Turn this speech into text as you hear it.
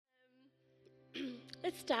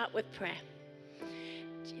Let's start with prayer.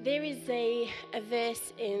 There is a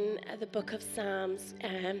verse in the book of Psalms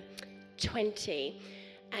 20,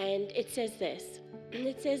 and it says this.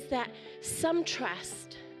 It says that some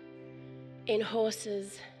trust in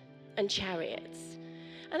horses and chariots.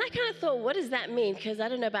 And I kind of thought, what does that mean? Because I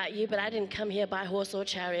don't know about you, but I didn't come here by horse or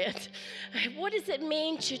chariot. What does it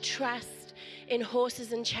mean to trust in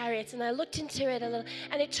horses and chariots? And I looked into it a little,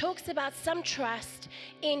 and it talks about some trust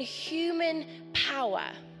in human power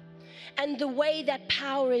and the way that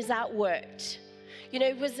power is outworked. You know,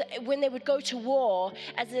 it was when they would go to war,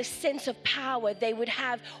 as a sense of power, they would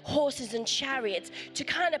have horses and chariots to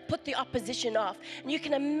kind of put the opposition off. And you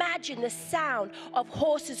can imagine the sound of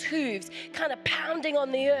horses' hooves kind of pounding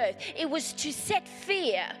on the earth. It was to set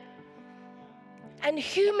fear. And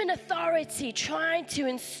human authority trying to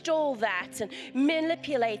install that and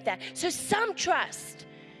manipulate that. So some trust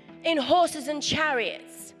in horses and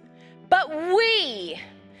chariots. But we,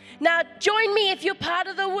 now join me if you're part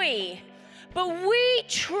of the we. But we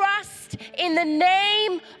trust in the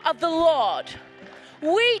name of the Lord.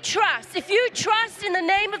 We trust. If you trust in the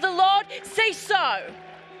name of the Lord, say so.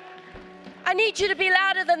 I need you to be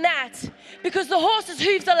louder than that, because the horse's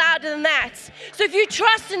hooves are louder than that. So if you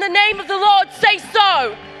trust in the name of the Lord, say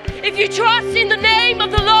so. If you trust in the name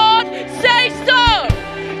of the Lord, say so.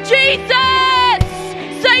 Jesus,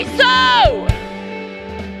 say so.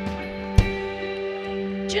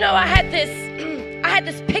 Do you know, I had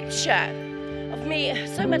this picture of me,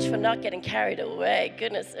 so much for not getting carried away.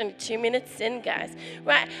 Goodness, only 2 minutes in, guys.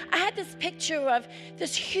 Right, I had this picture of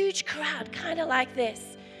this huge crowd, kind of like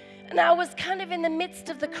this. And I was kind of in the midst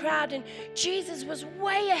of the crowd, and Jesus was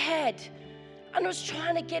way ahead and was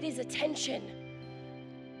trying to get his attention.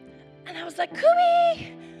 And I was like,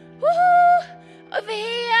 Kumi, woohoo, over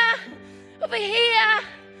here,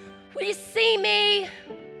 will you see me?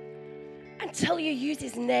 Until you use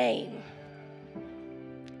his name.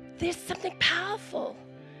 There's something powerful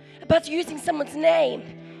about using someone's name.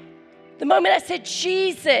 The moment I said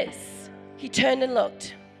Jesus, he turned and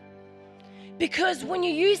looked. Because when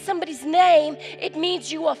you use somebody's name, it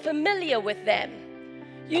means you are familiar with them.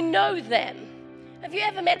 You know them. Have you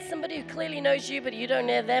ever met somebody who clearly knows you, but you don't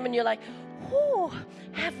know them, and you're like, oh,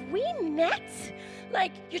 have we met?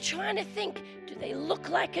 Like, you're trying to think, do they look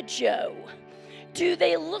like a Joe? Do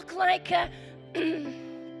they look like a...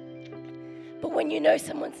 But when you know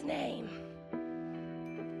someone's name,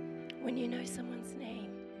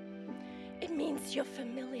 it means you're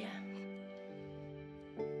familiar.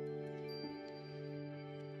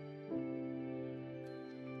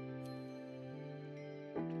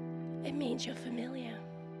 It means you're familiar.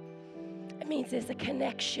 It means there's a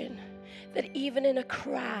connection, that even in a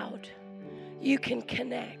crowd, you can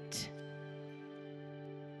connect.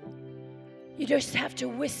 You just have to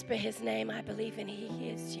whisper his name, I believe, and he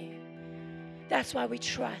hears you. That's why we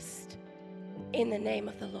trust in the name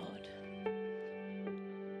of the Lord.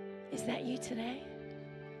 Is that you today?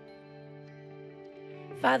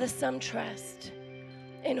 Father, some trust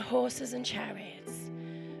in horses and chariots.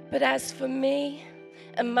 But as for me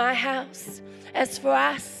and my house, as for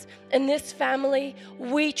us and this family,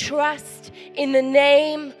 we trust in the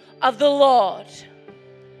name of the Lord.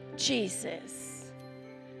 Jesus,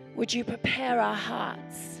 would you prepare our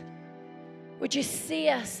hearts? Would you see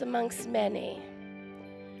us amongst many?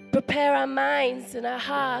 Prepare our minds and our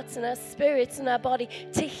hearts and our spirits and our body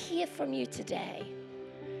to hear from you today,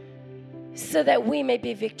 so that we may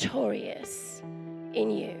be victorious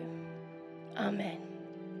in you. Amen.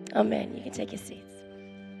 Amen. You can take your seats.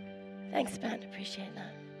 Thanks, band. Appreciate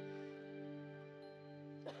that.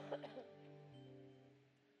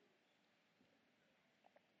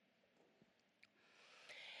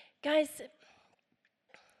 Guys,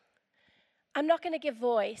 I'm not going to give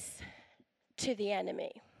voice to the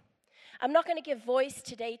enemy. I'm not going to give voice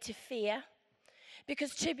today to fear,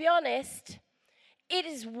 because to be honest, it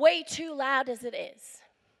is way too loud as it is.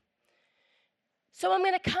 So I'm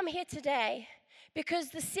going to come here today because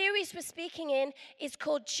the series we're speaking in is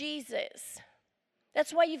called Jesus.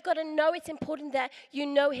 That's why you've got to know it's important that you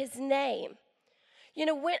know his name. You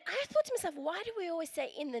know, when I thought to myself, why do we always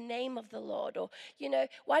say in the name of the Lord? Or, you know,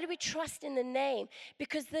 why do we trust in the name?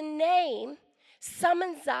 Because the name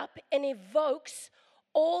summons up and evokes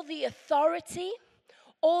all the authority,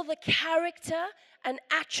 all the character and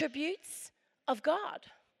attributes of God.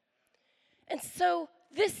 And so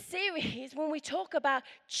this series, when we talk about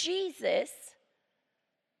Jesus,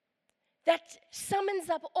 that summons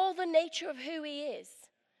up all the nature of who he is.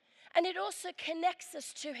 And it also connects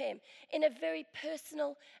us to him in a very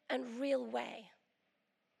personal and real way.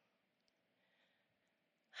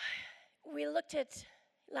 We looked at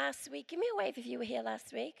last week. Give me a wave if you were here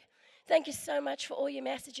last week. Thank you so much for all your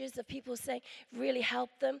messages of people saying really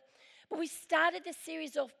helped them. But we started this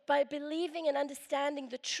series off by believing and understanding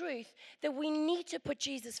the truth that we need to put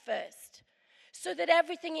Jesus first so that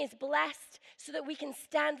everything is blessed, so that we can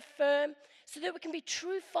stand firm, so that we can be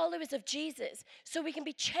true followers of Jesus, so we can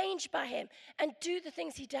be changed by him and do the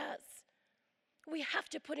things he does. We have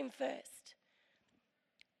to put him first.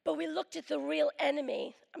 But we looked at the real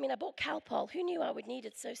enemy. I mean, I bought Calpol. Who knew I would need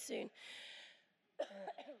it so soon?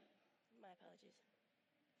 My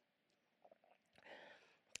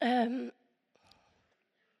apologies.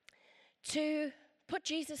 To put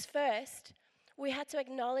Jesus first, we had to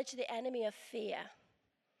acknowledge the enemy of fear.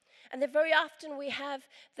 And that very often we have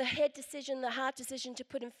the head decision, the heart decision to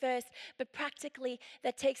put him first, but practically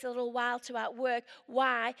that takes a little while to outwork.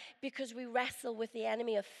 Why? Because we wrestle with the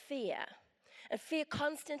enemy of fear. And fear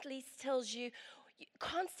constantly tells you,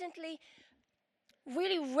 constantly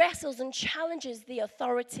really wrestles and challenges the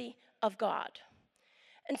authority of God.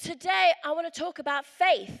 And today I want to talk about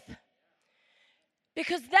faith,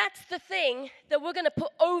 because that's the thing that we're going to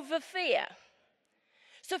put over fear.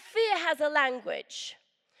 So fear has a language.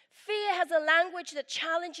 Fear has a language that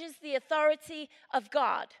challenges the authority of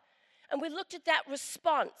God. And we looked at that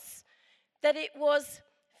response, that it was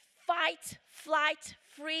fight, flight,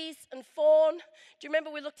 freeze, and fawn. Do you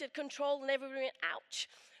remember we looked at control and everybody went, ouch,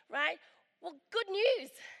 right? Well, good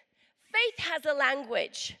news. Faith has a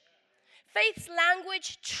language. Faith's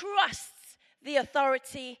language trusts the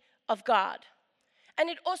authority of God. And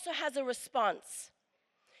it also has a response.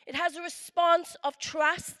 It has a response of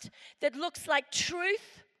trust that looks like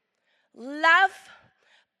truth, love,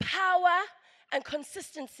 power, and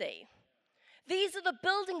consistency. These are the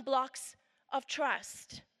building blocks of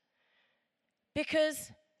trust.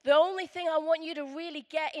 Because the only thing I want you to really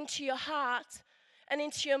get into your heart and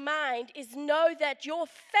into your mind is know that your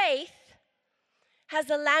faith has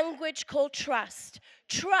a language called trust.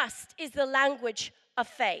 Trust is the language of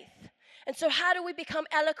faith. And so how do we become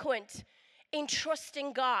eloquent in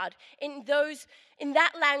trusting God, in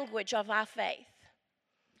that language of our faith?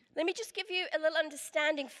 Let me just give you a little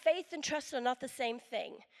understanding. Faith and trust are not the same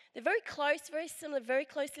thing. They're very close, very similar, very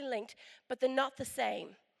closely linked, but they're not the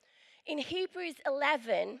same. In Hebrews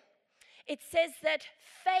 11, it says that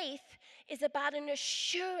faith is about an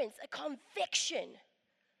assurance, a conviction,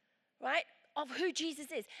 right, of who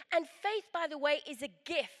Jesus is. And faith, by the way, is a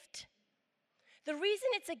gift. The reason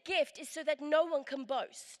it's a gift is so that no one can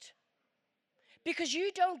boast. Because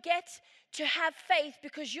you don't get to have faith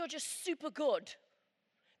because you're just super good,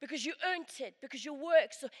 because you earned it, because you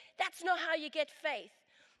work. So that's not how you get faith.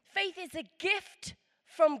 Faith is a gift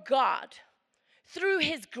from God through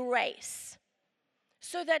his grace,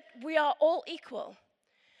 so that we are all equal.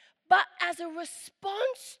 But as a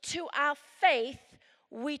response to our faith,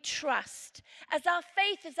 we trust. As our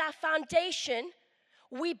faith is our foundation,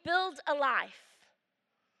 we build a life.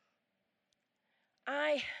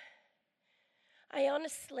 I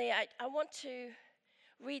honestly want to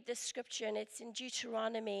read this scripture, and it's in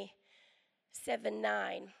Deuteronomy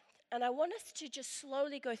 7:9. And I want us to just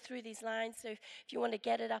slowly go through these lines. So if you want to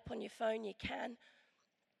get it up on your phone, you can.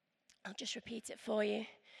 I'll just repeat it for you.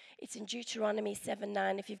 It's in Deuteronomy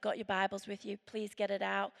 7:9. If you've got your Bibles with you, please get it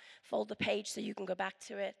out. Fold the page so you can go back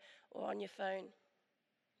to it, or on your phone.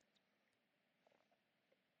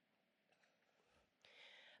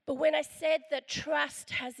 But when I said that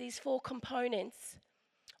trust has these four components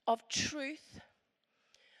of truth,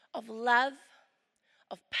 of love,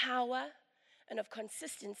 of power, and of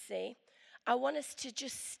consistency, I want us to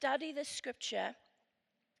just study the scripture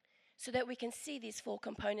so that we can see these four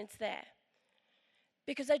components there.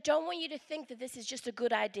 Because I don't want you to think that this is just a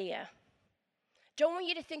good idea. Don't want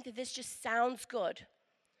you to think that this just sounds good.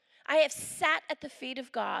 I have sat at the feet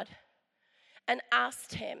of God and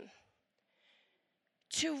asked him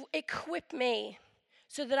to equip me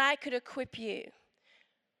so that I could equip you.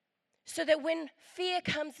 So that when fear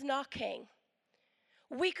comes knocking,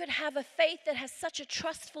 we could have a faith that has such a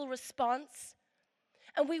trustful response,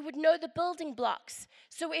 and we would know the building blocks.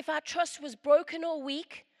 So if our trust was broken or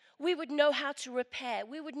weak, we would know how to repair.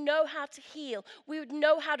 We would know how to heal. We would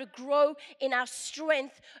know how to grow in our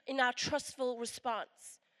strength, in our trustful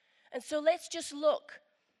response. And so let's just look,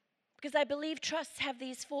 because I believe trusts have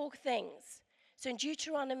these four things. So in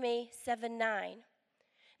Deuteronomy 7:9,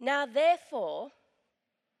 now therefore,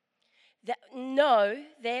 know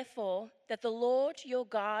therefore that the Lord your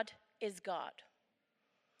God is God.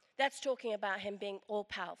 That's talking about him being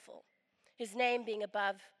all-powerful, his name being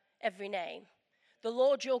above every name. The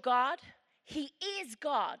Lord your God, he is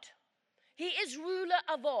God. He is ruler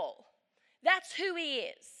of all. That's who he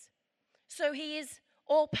is. So he is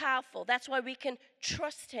all powerful. That's why we can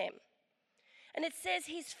trust him. And it says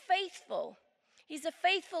he's faithful. He's a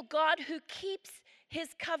faithful God who keeps his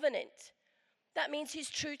covenant. That means he's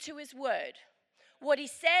true to his word. What he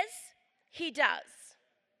says, he does.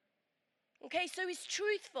 Okay, so he's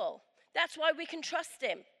truthful. That's why we can trust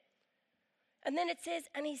him. And then it says,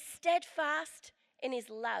 and he's steadfast in his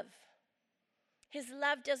love. His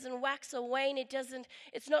love doesn't wax or wane.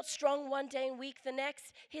 It's not strong one day and weak the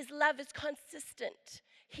next. His love is consistent.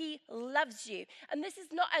 He loves you. And this is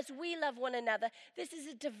not as we love one another. This is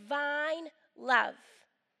a divine love.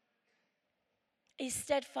 A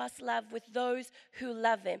steadfast love with those who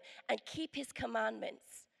love him and keep his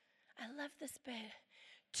commandments. I love this bit.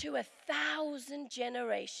 To 1,000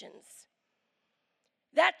 generations.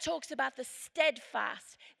 That talks about the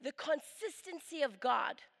steadfast, the consistency of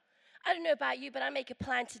God. I don't know about you, but I make a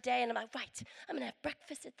plan today and I'm like, right, I'm going to have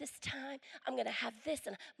breakfast at this time. I'm going to have this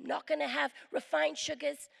and I'm not going to have refined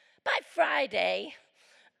sugars. By Friday,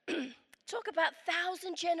 talk about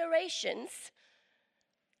 1,000 generations.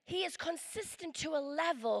 He is consistent to a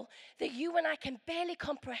level that you and I can barely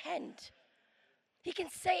comprehend. He can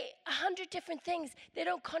say 100 different things. They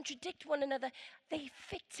don't contradict one another. They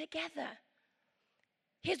fit together.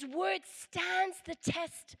 His word stands the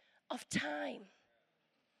test of time.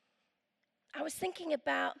 I was thinking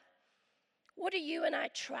about, what do you and I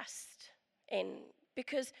trust in?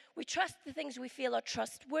 Because we trust the things we feel are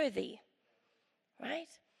trustworthy, right?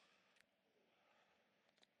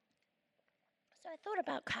 So I thought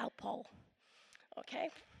about cowpole, okay?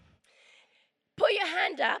 Put your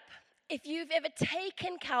hand up if you've ever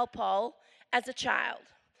taken cowpole as a child.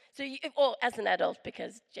 Or as an adult,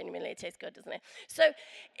 because genuinely it tastes good, doesn't it? So,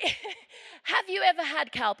 have you ever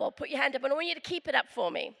had cowpole? Put your hand up, and I want you to keep it up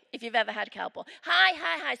for me if you've ever had cowpole.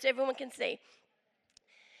 Hi, so everyone can see.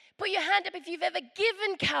 Put your hand up if you've ever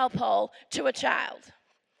given cowpole to a child.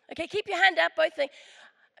 Okay, keep your hand up, both things.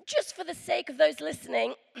 Just for the sake of those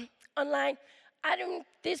listening online,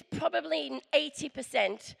 there's probably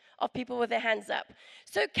 80% of people with their hands up.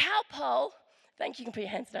 So cowpole, thank you, you can put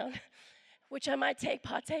your hands down, which I might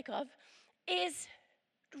partake of, is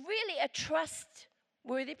really a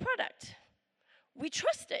trustworthy product. We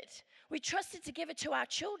trust it. We trust it to give it to our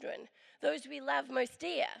children, those we love most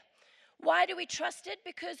dear. Why do we trust it?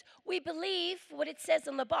 Because we believe what it says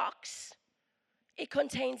on the box it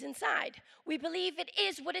contains inside. We believe it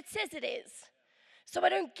is what it says it is. So I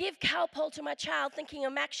don't give cowpole to my child thinking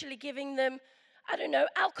I'm actually giving them,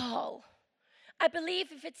 alcohol. I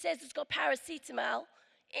believe if it says it's got paracetamol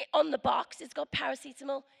on the box, it's got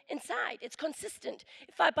paracetamol inside. It's consistent.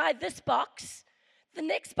 If I buy this box, the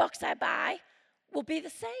next box I buy will be the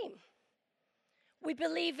same. We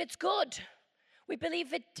believe it's good. We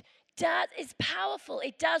believe it is powerful.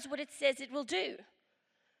 It does what it says it will do.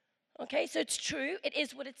 Okay, so it's true. It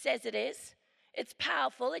is what it says it is. It's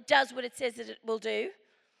powerful. It does what it says it will do.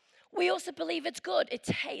 We also believe it's good. It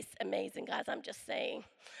tastes amazing, guys. I'm just saying.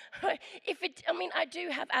 I do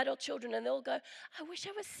have adult children, and they'll go, I wish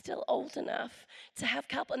I was still old enough to have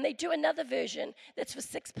cowpole. And they do another version that's for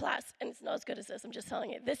 6+, and it's not as good as this. I'm just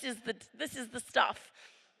telling you. This is the stuff.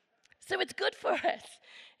 So it's good for us.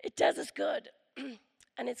 It does us good,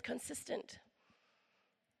 and it's consistent.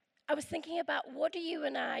 I was thinking about, what do you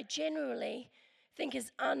and I generally think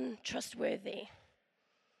is untrustworthy?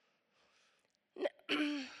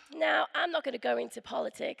 Now, I'm not going to go into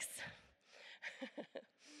politics.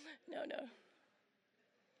 No.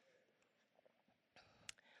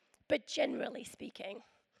 But generally speaking,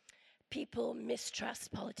 people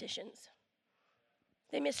mistrust politicians.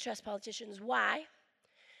 They mistrust politicians. Why?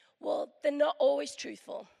 Well, they're not always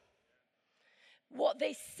truthful. What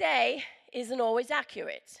they say isn't always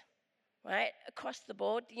accurate, right? Across the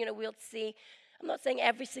board, we'll see. I'm not saying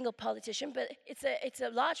every single politician, but it's a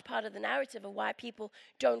large part of the narrative of why people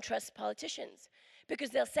don't trust politicians. Because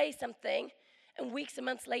they'll say something, and weeks and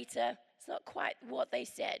months later, it's not quite what they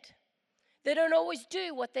said. They don't always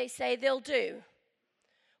do what they say they'll do.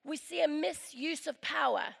 We see a misuse of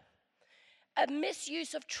power, a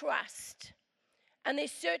misuse of trust, and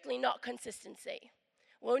there's certainly not consistency.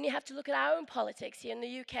 We only have to look at our own politics here in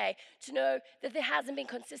the UK to know that there hasn't been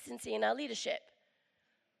consistency in our leadership.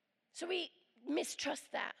 So we mistrust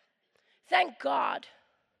that. Thank God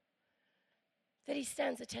that he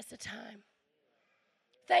stands the test of time.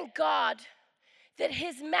 Thank God that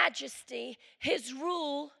his majesty, his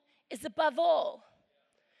rule is above all.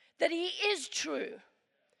 That he is true.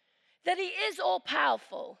 That he is all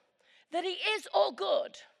powerful. That he is all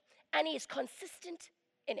good. And he is consistent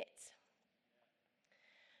in it.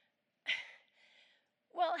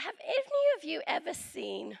 Well, have any of you ever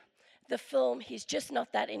seen the film He's Just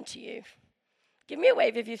Not That Into You? Give me a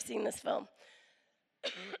wave if you've seen this film.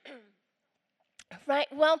 Right,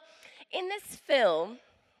 well, in this film,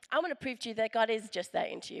 I want to prove to you that God is just that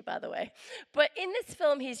into you, by the way. But in this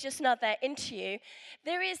film, he's just not that into you.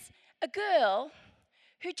 There is a girl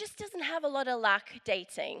who just doesn't have a lot of luck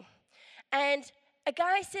dating. And a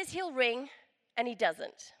guy says he'll ring, and he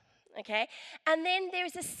doesn't. Okay? And then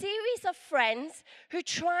there's a series of friends who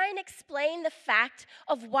try and explain the fact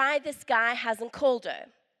of why this guy hasn't called her.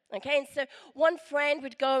 Okay, and so one friend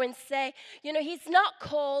would go and say, he's not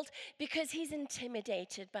called because he's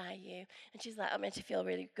intimidated by you. And she's like, I'm meant to feel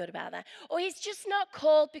really good about that. Or he's just not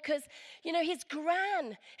called because, his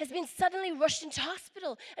gran has been suddenly rushed into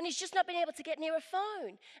hospital and he's just not been able to get near a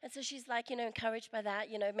phone. And so she's like, encouraged by that,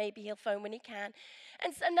 maybe he'll phone when he can.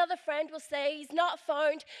 And so another friend will say he's not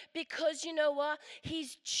phoned because,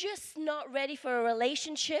 he's just not ready for a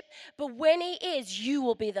relationship. But when he is, you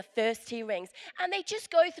will be the first he rings. And they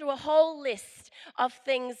just go through a whole list of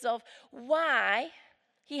things of why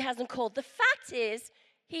he hasn't called. The fact is,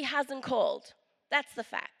 he hasn't called. That's the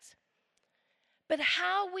fact. But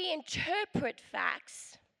how we interpret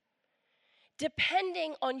facts,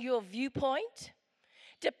 depending on your viewpoint,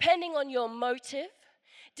 depending on your motive,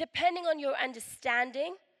 depending on your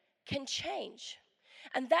understanding, can change.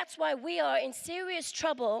 And that's why we are in serious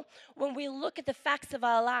trouble when we look at the facts of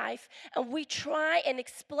our life and we try and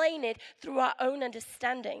explain it through our own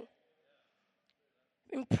understanding.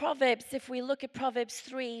 In Proverbs, if we look at Proverbs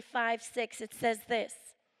 3, 5, 6, it says this.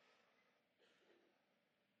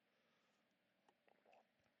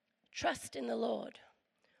 Trust in the Lord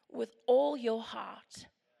with all your heart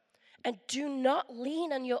and do not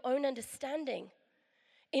lean on your own understanding.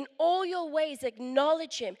 In all your ways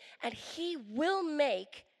acknowledge him and he will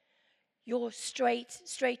make your straight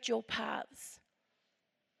your paths.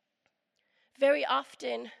 Very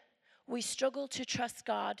often we struggle to trust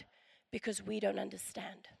God because we don't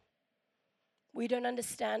understand. We don't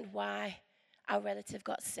understand why our relative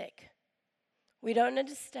got sick. We don't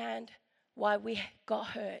understand why we got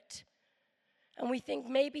hurt. And we think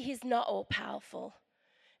maybe he's not all powerful.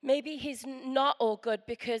 Maybe he's not all good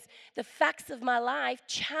because the facts of my life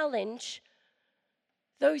challenge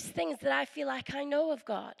those things that I feel like I know of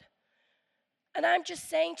God. And I'm just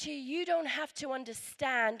saying to you, you don't have to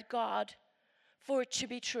understand God for it to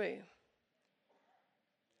be true.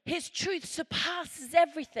 His truth surpasses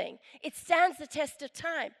everything. It stands the test of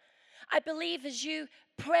time. I believe as you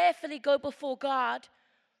prayerfully go before God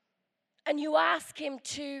and you ask him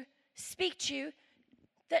to speak to you,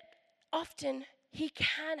 that often he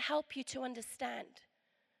can help you to understand.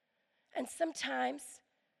 And sometimes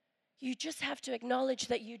you just have to acknowledge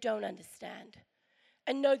that you don't understand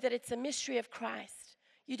and know that it's a mystery of Christ.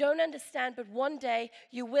 You don't understand, but one day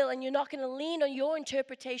you will, and you're not going to lean on your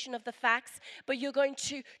interpretation of the facts, but you're going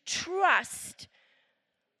to trust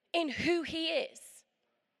in who he is.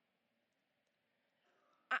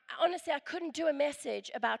 Honestly, I couldn't do a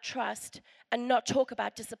message about trust and not talk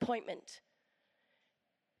about disappointment.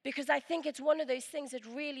 Because I think it's one of those things that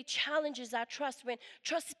really challenges our trust,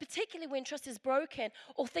 particularly when trust is broken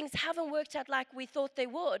or things haven't worked out like we thought they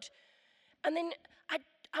would. And then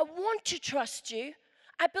I want to trust you.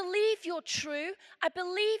 I believe you're true. I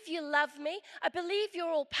believe you love me. I believe you're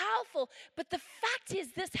all powerful. But the fact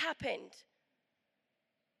is this happened.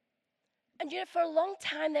 And for a long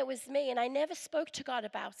time that was me, and I never spoke to God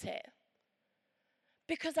about it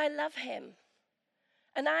because I love him.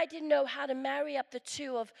 And I didn't know how to marry up the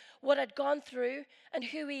two of what I'd gone through and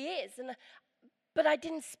who he is. But I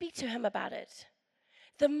didn't speak to him about it.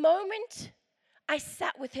 The moment I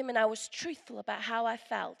sat with him and I was truthful about how I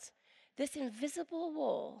felt, this invisible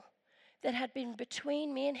wall that had been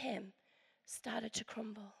between me and him started to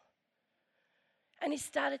crumble. And he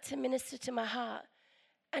started to minister to my heart.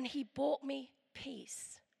 And he brought me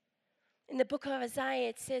peace. In the book of Isaiah,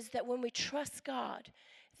 it says that when we trust God,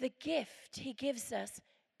 the gift he gives us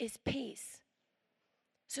is peace.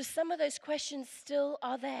 So some of those questions still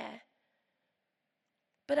are there.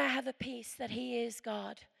 But I have a peace that he is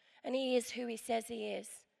God and he is who he says he is.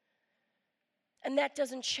 And that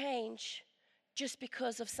doesn't change just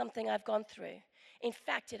because of something I've gone through. In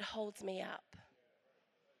fact, it holds me up.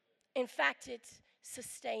 In fact, it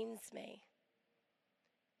sustains me.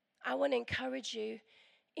 I want to encourage you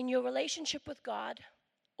in your relationship with God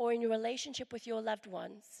or in your relationship with your loved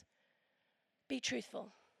ones, be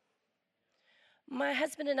truthful. My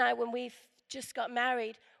husband and I, when we just got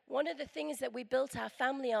married, one of the things that we built our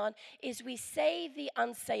family on is we say the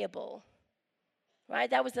unsayable, right?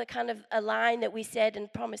 That was a kind of a line that we said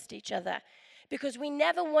and promised each other because we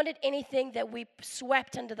never wanted anything that we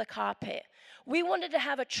swept under the carpet. We wanted to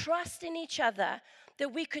have a trust in each other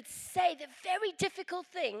that we could say the very difficult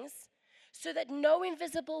things so that no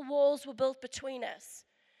invisible walls were built between us,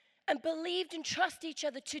 and believed and trust each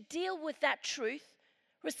other to deal with that truth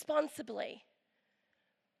responsibly.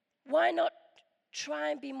 Why not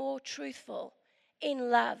try and be more truthful in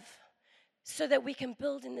love so that we can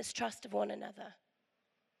build in this trust of one another?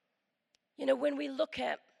 You know, when we look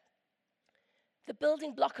at the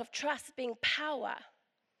building block of trust being power,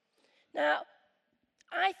 now,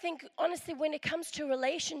 I think, honestly, when it comes to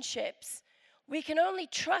relationships, we can only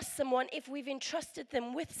trust someone if we've entrusted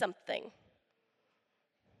them with something.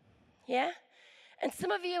 Yeah? And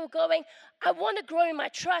some of you are going, I want to grow in my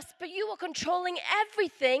trust, but you are controlling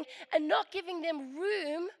everything and not giving them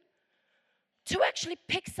room to actually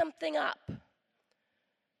pick something up.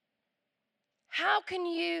 How can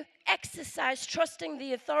you exercise trusting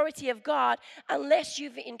the authority of God unless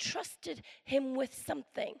you've entrusted him with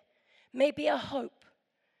something? Maybe a hope,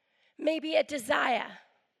 maybe a desire.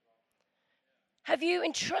 Have you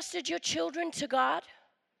entrusted your children to God?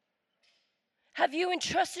 Have you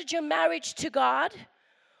entrusted your marriage to God?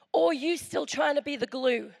 Or are you still trying to be the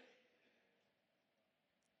glue?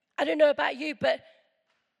 I don't know about you, but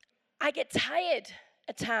I get tired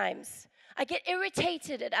at times. I get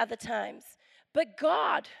irritated at other times. But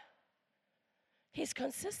God, he's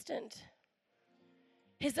consistent.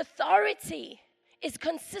 His authority is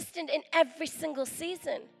consistent in every single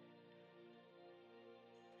season.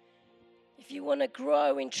 If you want to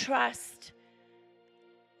grow in trust,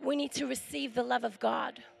 we need to receive the love of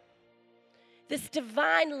God. This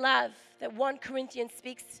divine love that 1 Corinthians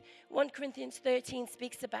 13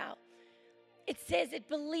 speaks about. It says it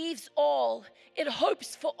believes all, it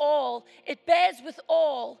hopes for all, it bears with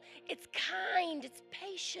all, it's kind, it's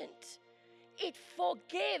patient, it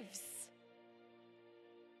forgives.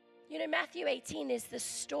 You know, Matthew 18 is the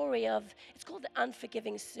story of, it's called the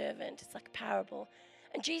unforgiving servant. It's like a parable.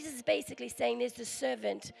 And Jesus is basically saying there's a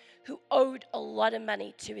servant who owed a lot of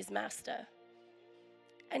money to his master.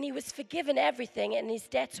 And he was forgiven everything and his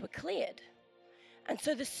debts were cleared. And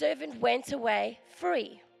so the servant went away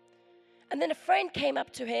free. And then a friend came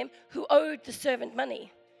up to him who owed the servant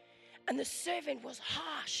money. And the servant was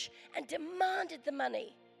harsh and demanded the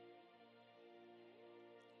money.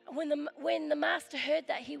 And when the master heard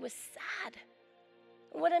that, he was sad.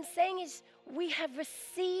 And what I'm saying is we have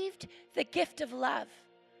received the gift of love,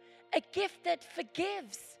 a gift that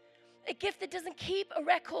forgives, a gift that doesn't keep a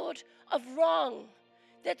record of wrong,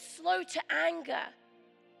 that's slow to anger,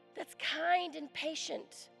 that's kind and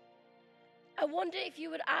patient. I wonder if you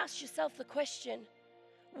would ask yourself the question,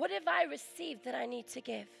 what have I received that I need to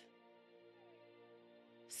give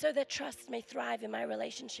so that trust may thrive in my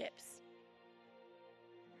relationships?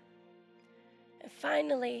 And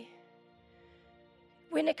finally,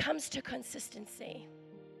 when it comes to consistency,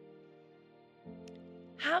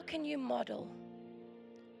 how can you model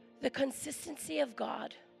the consistency of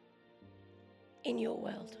God in your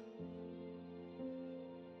world?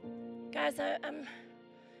 Guys, I'm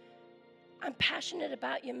passionate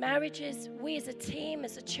about your marriages. We as a team,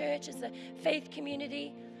 as a church, as a faith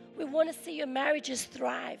community, we want to see your marriages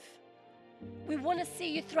thrive. We want to see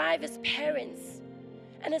you thrive as parents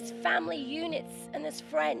and as family units and as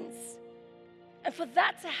friends. And for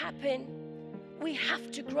that to happen, we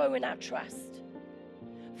have to grow in our trust.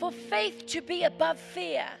 For faith to be above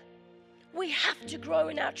fear, we have to grow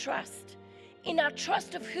in our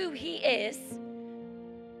trust of who he is,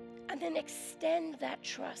 and then extend that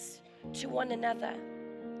trust to one another.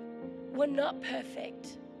 We're not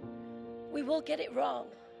perfect. We will get it wrong.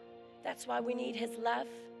 That's why we need his love.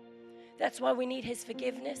 That's why we need his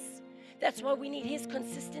forgiveness. That's why we need his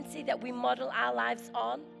consistency that we model our lives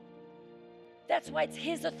on. That's why it's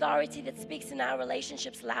his authority that speaks in our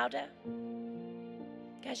relationships louder.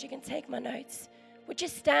 Guys, you can take my notes. Would you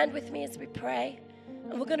stand with me as we pray?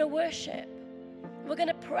 And we're going to worship. We're going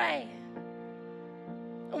to pray.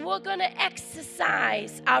 And we're going to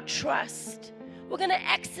exercise our trust. We're going to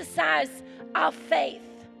exercise our faith.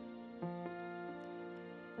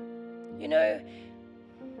 You know,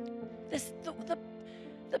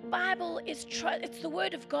 the Bible is it's the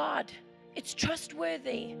Word of God. It's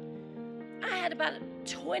trustworthy. I had about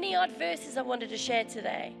 20 odd verses I wanted to share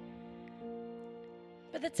today.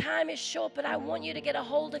 But the time is short, but I want you to get a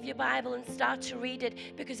hold of your Bible and start to read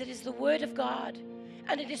it, because it is the Word of God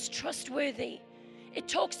and it is trustworthy. It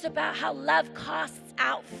talks about how love casts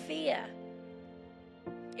out fear.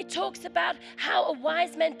 It talks about how a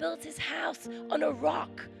wise man built his house on a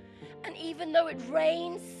rock, and even though it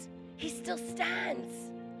rains, he still stands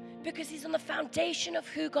because he's on the foundation of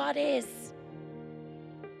who God is.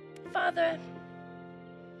 Father,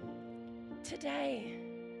 today,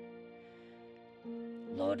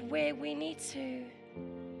 Lord, where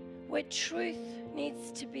truth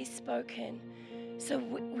needs to be spoken so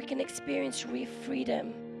we can experience real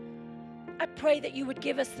freedom, I pray that you would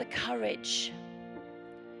give us the courage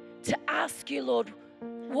to ask you, Lord,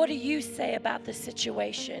 what do you say about this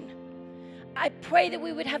situation? I pray that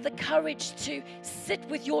we would have the courage to sit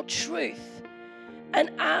with your truth and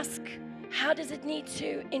ask, how does it need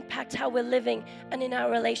to impact how we're living and in our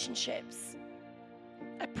relationships?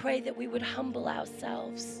 I pray that we would humble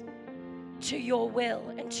ourselves to your will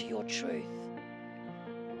and to your truth.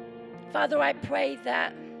 Father, I pray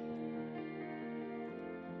that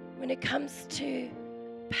when it comes to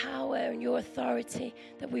power and your authority,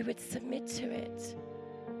 that we would submit to it.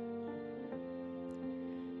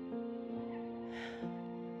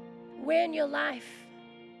 Where in your life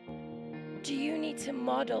do you need to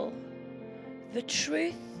model the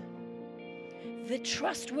truth, the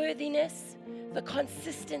trustworthiness, the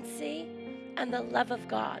consistency, and the love of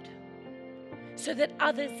God, so that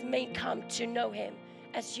others may come to know him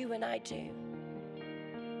as you and I do?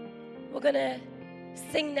 We're going to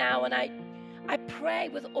sing now, and I pray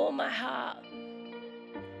with all my heart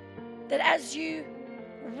that as you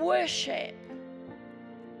worship,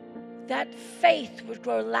 that faith would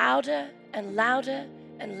grow louder and louder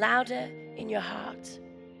and louder in your heart.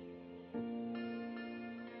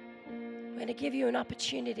 I'm going to give you an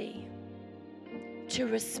opportunity to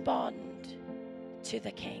respond to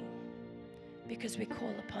the King, because we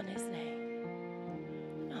call upon his name.